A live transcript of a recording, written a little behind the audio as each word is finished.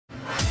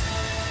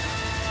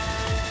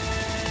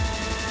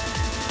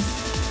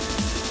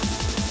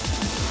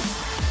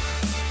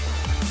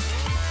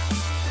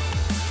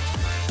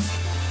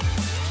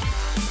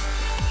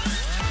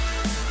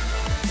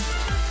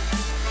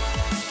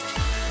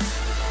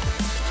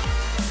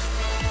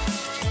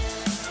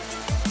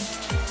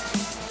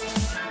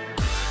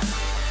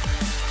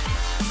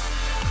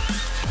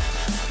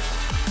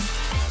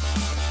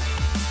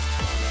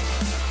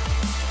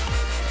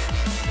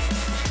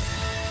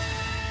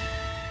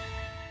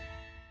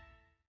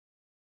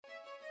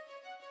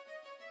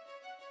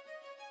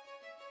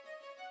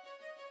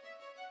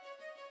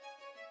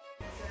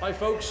Hi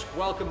folks,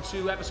 welcome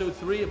to episode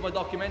 3 of my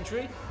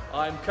documentary.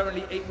 I'm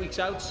currently 8 weeks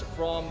out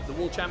from the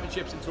World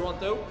Championships in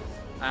Toronto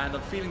and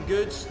I'm feeling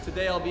good.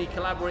 Today I'll be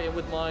collaborating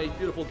with my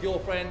beautiful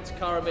girlfriend,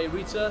 Cara-May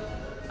Rizza,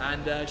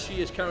 and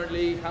she is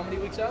currently how many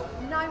weeks out?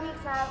 9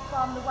 weeks out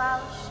from the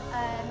Welsh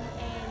in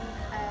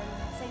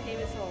St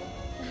David's Hall.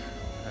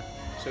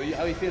 So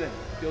how are you feeling?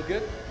 Feel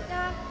good?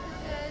 Yeah,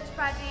 good,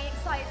 ready,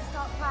 excited to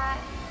start prep.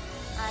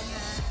 And,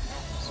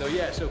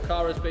 so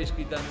Cara's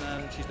basically done,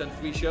 she's done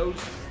 3 shows.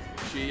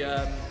 She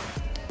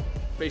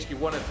basically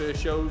won her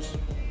first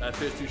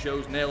 2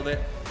 shows, nailed it.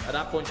 At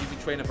that point she'd been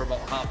training for about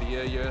half a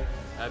year,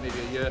 maybe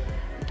a year.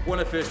 Won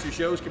her first 2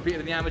 shows,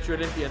 competed in the Amateur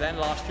Olympia then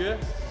last year,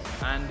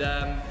 and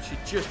she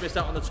just missed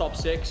out on the top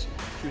 6.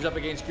 She was up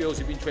against girls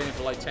who've been training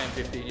for like 10,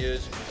 15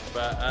 years,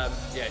 but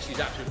yeah, she's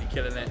absolutely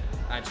killing it,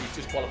 and she's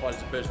just qualified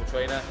as a personal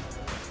trainer.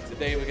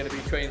 Today we're going to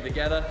be training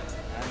together,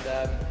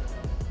 and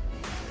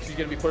she's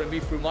going to be putting me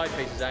through my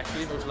paces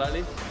actually, most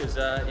likely, because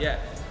yeah,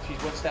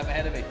 she's 1 step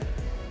ahead of me.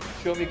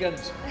 Show me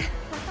guns.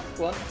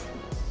 Go on.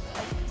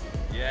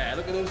 Yeah,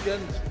 look at those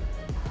guns.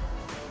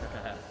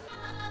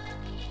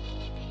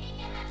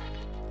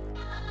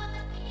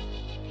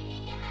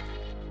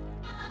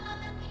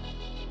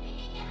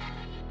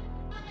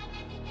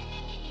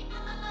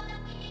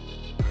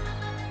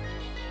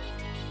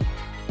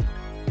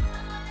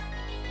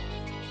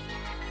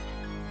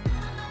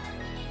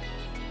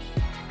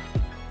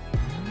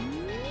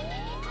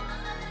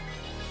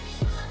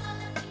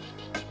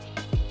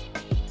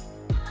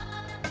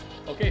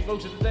 Okay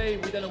folks, so today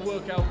we done a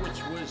workout which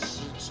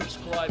was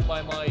subscribed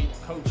by my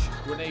coach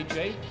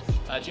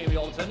Jamie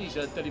Alderton. He's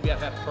a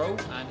Wbff pro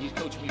and he's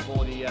coaching me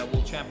for the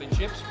World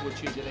Championships,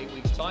 which is in 8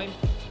 weeks time.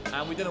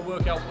 And we done a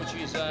workout which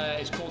is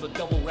it's called the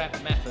double rep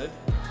method.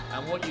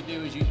 And what you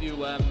do is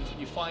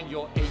you find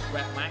your 8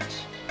 rep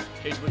max.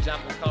 Okay, so for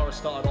example, Cara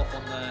started off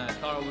on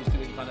Cara was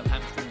doing kind of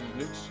hamstrings and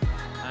glutes,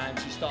 and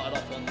she started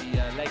off on the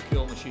leg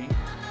curl machine.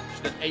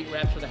 She did 8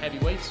 reps with a heavy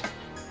weight,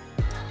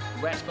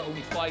 rest for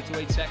only 5 to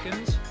 8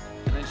 seconds.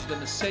 And then she's done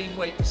the same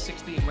weight for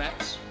 16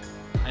 reps,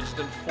 and she's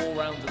done 4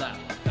 rounds of that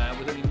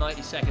with only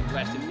 90 seconds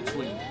rest in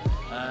between.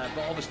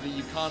 But obviously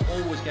you can't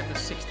always get the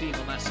 16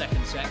 on that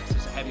second set because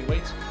it's a heavy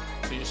weight,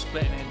 so you're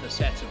splitting it into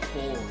sets of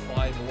 4 or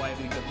 5 or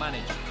whatever you can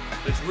manage.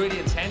 But it's really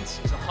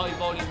intense. It's a high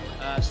volume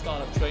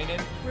style of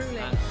training.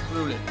 Grueling.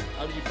 Grueling.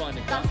 How did you find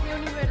it? That's the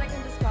only word I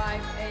can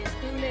describe. Is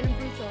grueling and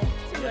brutal.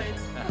 2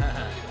 words.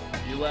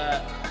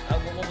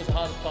 What was the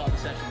hardest part of the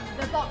session?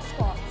 The box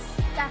squats.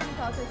 Definitely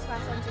got a good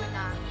sweat on doing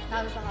that.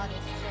 That was the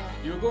hardest for sure.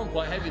 You were going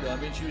quite heavy though. I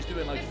mean, she was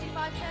doing like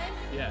 55k?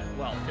 Yeah,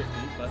 well, 50,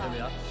 but there we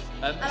are.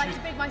 I like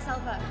to big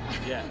myself up.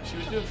 Yeah, she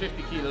was doing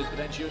 50 kilos, but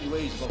then she only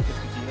weighs about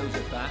 50 kilos,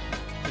 if that.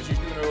 So she's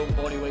doing her own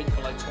body weight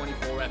for like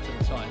 24 reps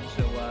at a time.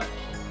 So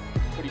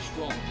pretty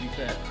strong, to be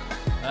fair.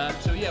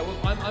 So yeah, well,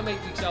 I'm 8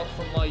 weeks out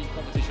from my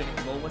competition at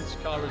the moment.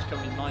 Cara's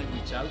currently 9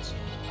 weeks out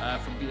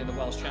from being the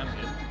Welsh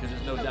champion, because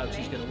there's no doubt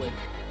she's going to win.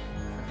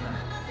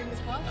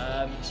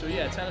 So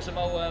yeah, tell us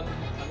about,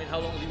 I mean, how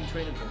long have you been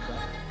training for,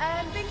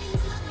 Cara? Been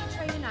consistently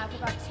training now for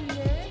about 2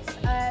 years,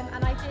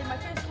 and I did my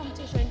first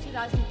competition in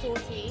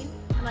 2014,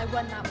 and I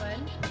won that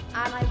one.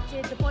 And I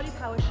did the Body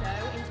Power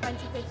Show in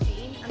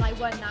 2015, and I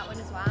won that one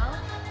as well.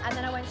 And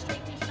then I went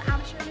straight through to the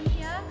Amateur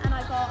Olympia, and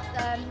I got,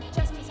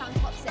 just missed out on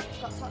top 6,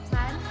 got top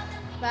 10.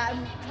 But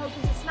I'm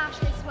hoping to smash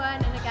this one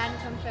and again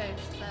come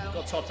first. So.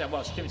 Got top 10,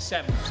 well she came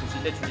 7th, so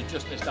she literally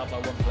just missed out by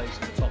 1 place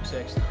in the top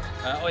 6.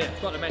 Oh yeah,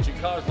 forgot to mention,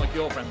 Cara's my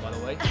girlfriend by the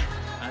way,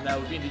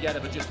 and we've been together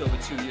for just over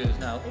 2 years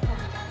now.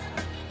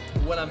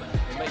 Well,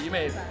 you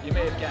may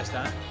have guessed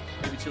that,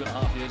 maybe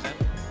 2.5 years then,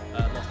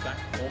 lost track,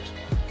 folks.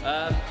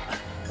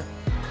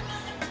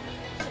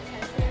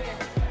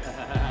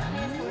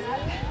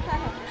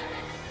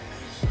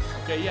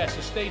 Okay, yeah,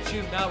 so stay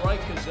tuned now, right,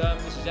 because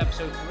this is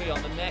episode 3.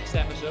 On the next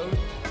episode,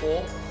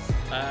 4,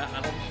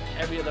 and on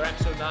every other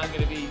episode now I'm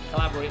going to be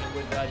collaborating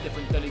with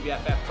different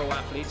Wbff pro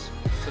athletes.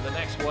 So the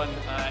next one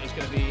is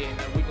going to be in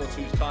a week or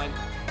 2's time,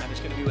 and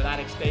it's going to be with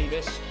Alex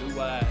Davis, who is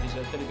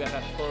a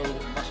Wbff pro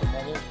muscle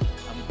model,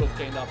 and we both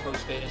gained our pro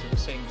status at the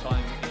same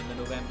time in the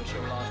November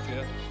show last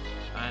year.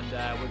 And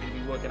we're going to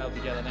be working out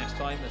together next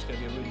time. That's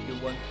going to be a really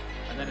good one.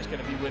 And then it's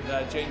going to be with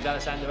James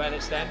Alexander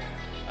Ellis then,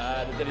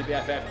 the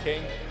Wbff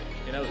king.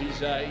 You know, he's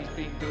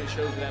been doing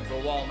shows with them for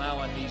a while now,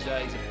 and he's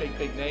a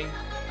big name,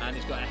 and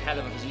he's got a hell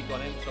of a physique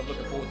on him, so I'm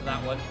looking forward to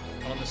that one.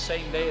 And on the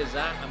same day as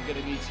that, I'm going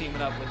to be teaming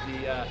up with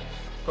the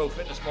pro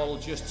fitness model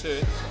just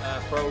turned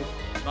pro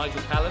Nigel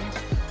Calland,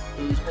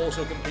 who's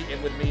also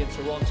competing with me in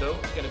Toronto.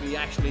 He's going to be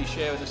actually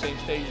sharing the same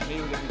stage as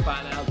me. We're going to be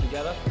battling it out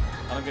together,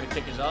 and I'm going to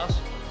kick his ass.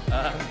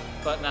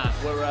 But nah,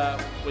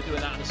 we're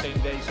doing that on the same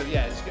day, so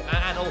yeah.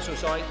 And also,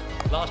 sorry,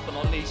 last but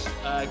not least,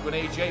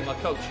 J, my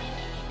coach.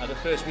 The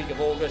first week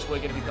of August, we're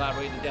going to be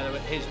collaborating together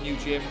at his new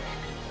gym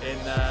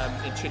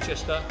in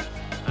Chichester,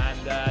 and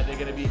they're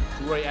going to be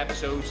great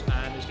episodes,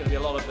 and there's going to be a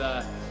lot of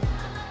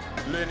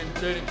learning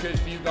curves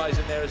for you guys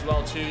in there as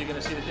well too. You're going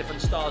to see the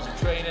different styles of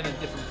training and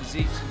different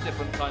physiques and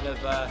different kind of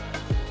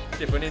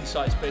different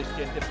insights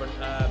basically, and different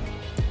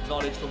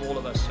knowledge from all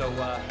of us. So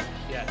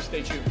yeah,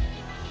 stay tuned.